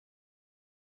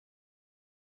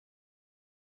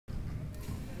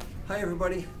Hi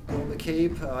everybody, Bill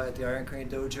McCabe at the Iron Crane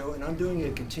Dojo, and I'm doing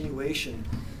a continuation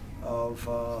of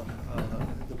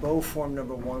the bow form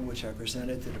number 1, which I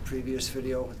presented in the previous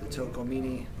video, the Toko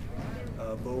mini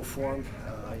bow form,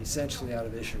 essentially out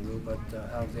of Ishiru, but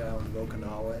out of the island of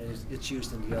Okinawa, and it's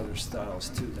used in the other styles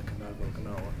too that come out of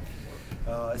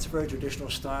Okinawa. It's a very traditional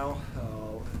style.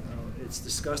 It's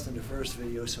discussed in the first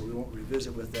video, so we won't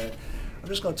revisit with that. I'm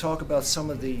just going to talk about some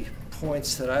of the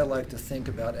points that I like to think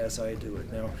about as I do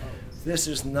it. Now, this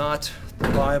is not the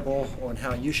Bible on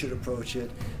how you should approach it.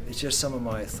 It's just some of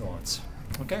my thoughts.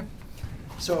 Okay?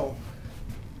 So,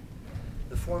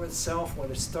 the form itself, when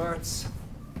it starts,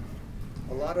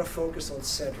 a lot of focus on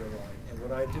center line. And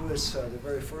what I do is the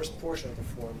very first portion of the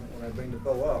form, when I bring the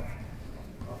bow up,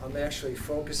 I'm actually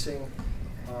focusing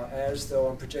as though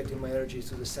I'm projecting my energy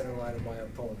through the center line of my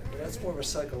opponent. And that's more of a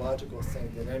psychological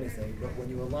thing than anything, but when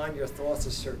you align your thoughts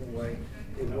a certain way,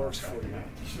 it works for you.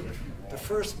 The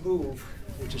first move,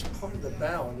 which is part of the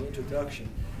bow in the introduction,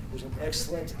 is an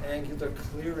excellent angular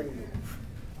clearing move,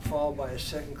 followed by a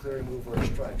second clearing move or a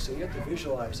strike. So you have to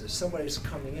visualize this. Somebody's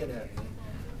coming in at me.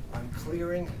 I'm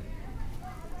clearing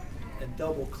and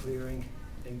double clearing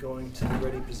and going to the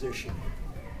ready position.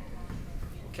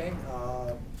 Okay?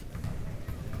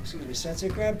 Excuse me, Sensei,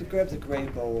 grab the gray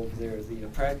bow over there, the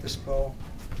practice bow,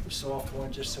 the soft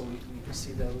one, just so we can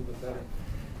see that a little bit better.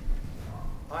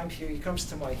 I'm here, he comes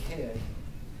to my head,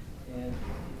 and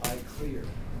I clear.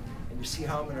 And you see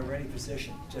how I'm in a ready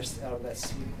position, just out of that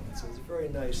sequence. So it's a very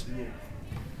nice move.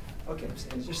 Okay,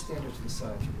 and just stand it to the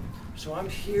side. So I'm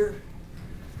here.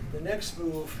 The next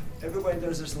move, everybody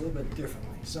does this a little bit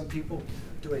differently. Some people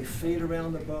do a fade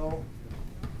around the bow.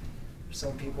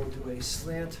 Some people do a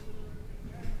slant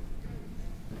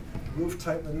move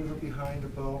type maneuver behind the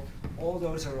bow. All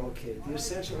those are okay. The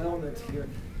essential element here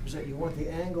is that you want the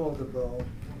angle of the bow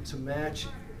to match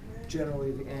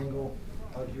generally the angle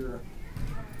of your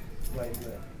right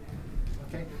leg.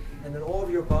 Okay? And then all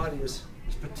of your body is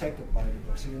protected by the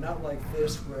bow. So you're not like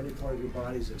this where any part of your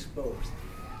body is exposed.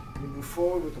 You move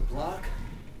forward with the block.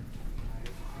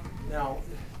 Now,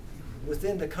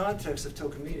 within the context of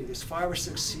Tokomini, there's 5 or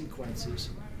 6 sequences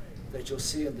that you'll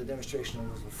see in the demonstration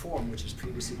of the form, which has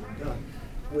previously been done,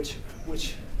 which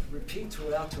repeat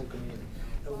throughout Tokomini.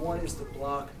 And one is the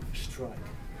block, strike.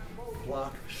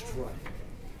 Block, strike.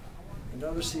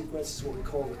 Another sequence is what we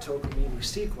call the Tokomini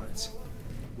sequence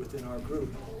within our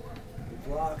group. The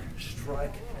block,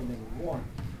 strike, and then 1,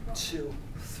 2,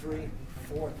 3,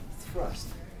 4, thrust.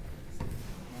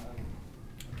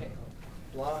 Okay,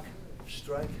 block,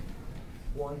 strike,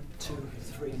 1, 2,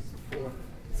 3, 4,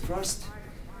 thrust.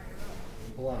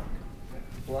 Block,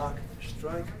 block,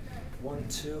 strike, 1,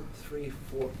 2, 3,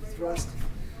 4, thrust,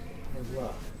 and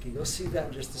block. Okay, you'll see that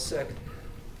in just a second.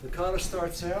 The kata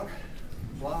starts out,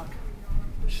 block,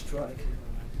 strike,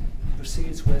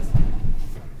 proceeds with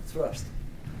thrust,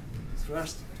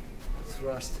 thrust,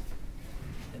 thrust,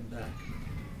 and back.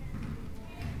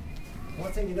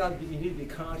 One thing you need to be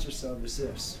conscious of is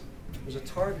this. There's a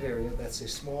target area that's a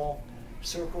small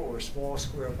circle or a small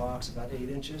square box about 8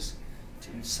 inches to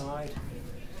each side,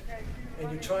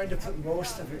 and you're trying to put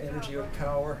most of your energy or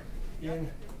power in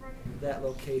that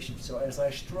location. So as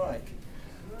I strike,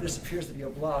 this appears to be a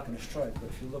block and a strike, but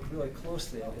if you look really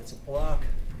closely at it, it's a block,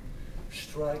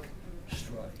 strike,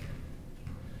 strike,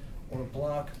 or a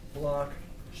block, block,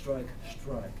 strike,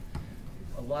 strike.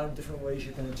 A lot of different ways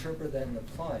you can interpret that and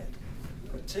apply it.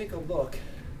 But take a look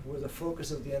where the focus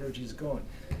of the energy is going.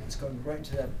 It's going right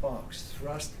into that box.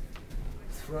 Thrust,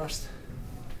 thrust,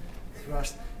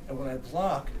 thrust, and when I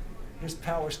block, his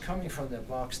power is coming from that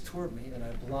box toward me, and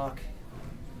I block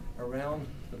around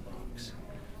the box.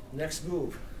 Next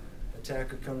move,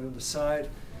 attacker coming to the side,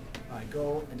 I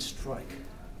go and strike,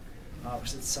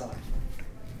 opposite side.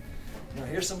 Now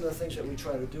here's some of the things that we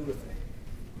try to do with it.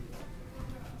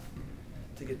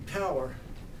 To get power,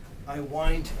 I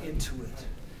wind into it,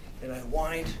 and I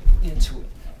wind into it.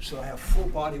 So I have full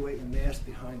body weight and mass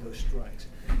behind those strikes.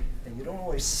 And you don't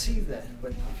always see that,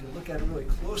 but if you look at it really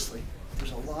closely,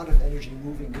 there's a lot of energy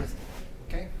moving with it.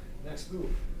 Okay? Next move.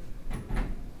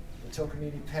 The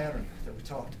Tokomini pattern that we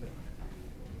talked about.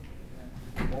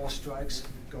 All strikes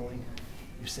going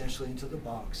essentially into the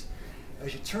box.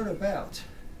 As you turn about,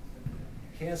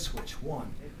 hand switch,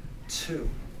 1, 2,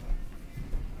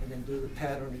 and then do the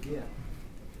pattern again.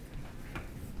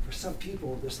 For some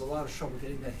people, there's a lot of trouble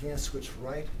getting that hand switch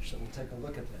right, so we'll take a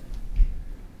look at that.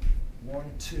 1,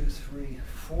 2, 3,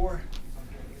 4,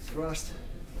 thrust,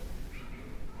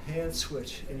 hand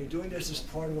switch. And you're doing this as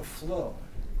part of a flow.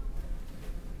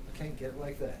 Okay, get it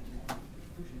like that.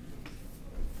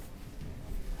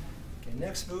 Okay,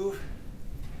 next move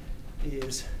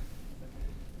is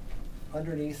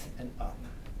underneath and up.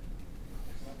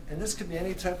 And this could be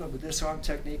any type of a disarm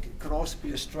technique. It could also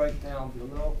be a strike down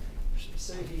below.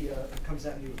 Say he comes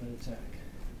at me with an attack.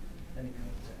 Any kind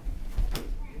of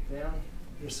attack. Down,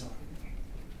 disarm.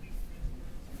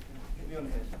 Hit me on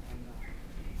the head.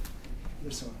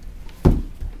 Disarm. Okay?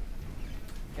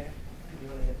 Hit me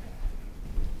on the head.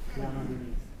 Down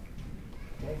underneath.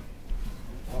 Okay?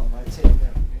 I take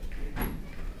down.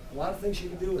 A lot of things you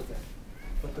can do with that.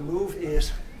 But the move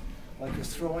is like you're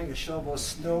throwing a shovel of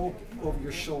snow over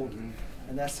your shoulder.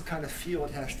 And that's the kind of feel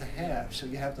it has to have, so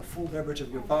you have the full leverage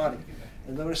of your body.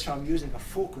 And notice how I'm using a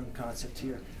fulcrum concept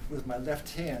here with my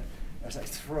left hand as I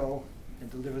throw and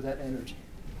deliver that energy.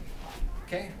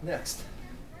 Okay, next.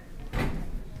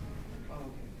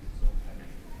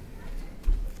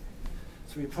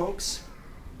 3 pokes.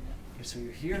 Okay, so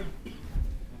you're here.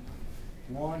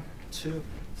 1, 2,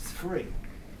 3.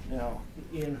 Now,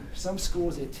 in some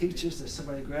schools, it teaches that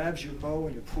somebody grabs your bow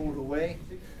and you pull it away.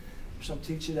 Some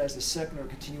teach it as a second or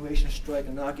continuation strike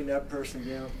and knocking that person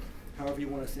down. However you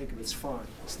want to think of it's fine.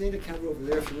 Stand the camera over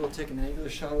there if you will take an angular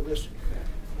shot of this.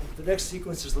 The next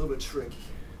sequence is a little bit tricky.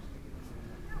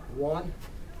 1,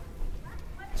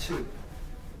 2,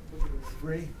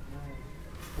 3,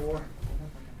 4,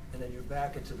 and then you're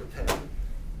back into the peg.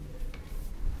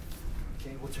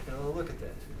 Okay, we'll take another look at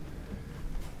that.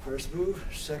 First move,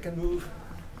 second move,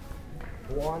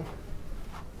 1,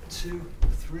 2,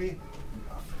 3,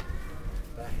 up,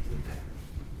 back into the peg.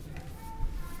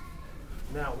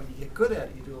 Now, when you get good at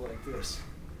it, you do it like this.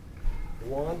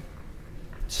 1,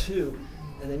 2,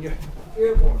 and then you're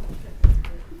airborne.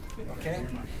 Okay?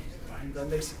 That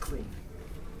makes it clean.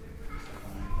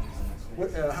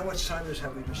 How much time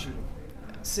have we been shooting?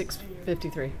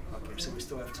 6:53. Okay, so we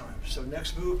still have time. So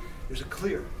next move, there's a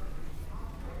clear.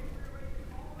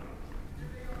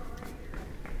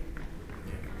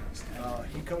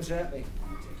 He comes at me,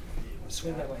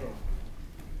 swing at my head.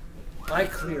 I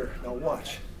clear, now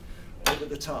watch, over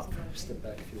the top. Step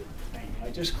back if you would.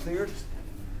 I just cleared,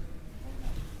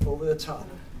 over the top.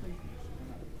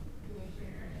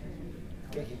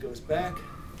 Okay, he goes back,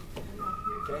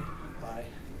 okay, I,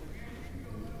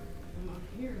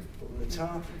 over the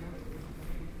top,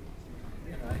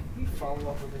 and I follow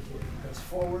up with a hit. He goes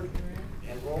forward,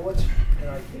 and roll it, and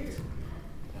I hit.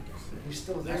 He's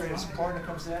still there, his partner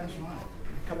comes in,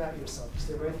 come at me with something.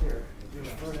 Stay right there. You're the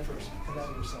first person. Come at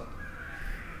me with something.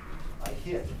 I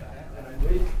hit, and I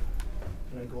rake,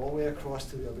 and I go all the way across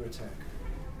to the other attack.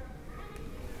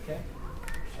 Okay?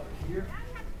 So here,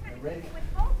 I rake,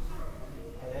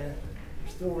 and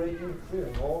still raking,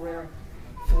 clearing all around,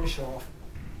 finish off,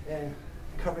 and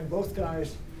covering both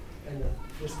guys, and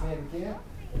this man again,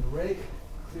 and rake,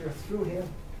 clear through him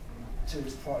to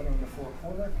his partner in the far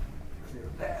corner, clear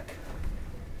back,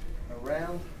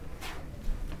 around.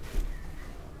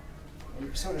 And you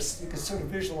can sort of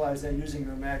visualize that using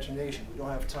your imagination. We don't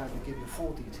have time to give you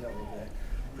full detail of that,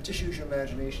 but just use your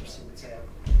imagination to see what's happening.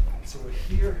 So we're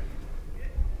here,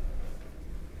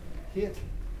 hit,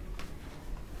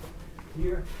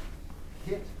 here,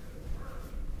 hit,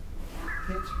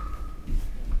 hit,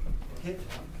 hit,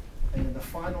 and in the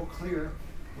final clear,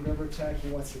 whatever attack he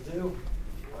wants to do,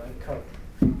 I cover.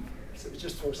 So it's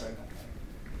just 4 seconds.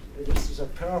 This is a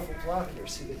powerful block here.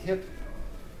 See the hip,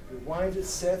 rewind it,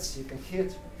 sets, you can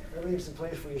hit, everything's in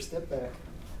place for you, step back,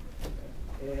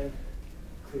 and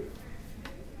clear.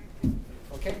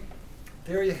 Okay,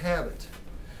 there you have it.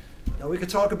 Now we could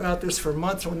talk about this for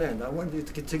months on end. I wanted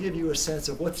to give you a sense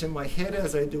of what's in my head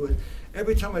as I do it.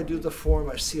 Every time I do the form,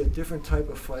 I see a different type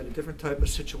of fight, a different type of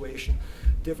situation,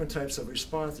 different types of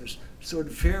responses. So it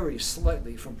varies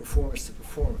slightly from performance to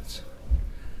performance.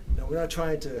 Now we're not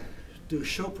trying to do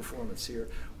show performance here.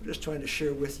 We're just trying to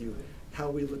share with you how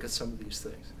we look at some of these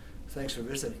things. Thanks for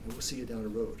visiting, and we'll see you down the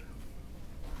road.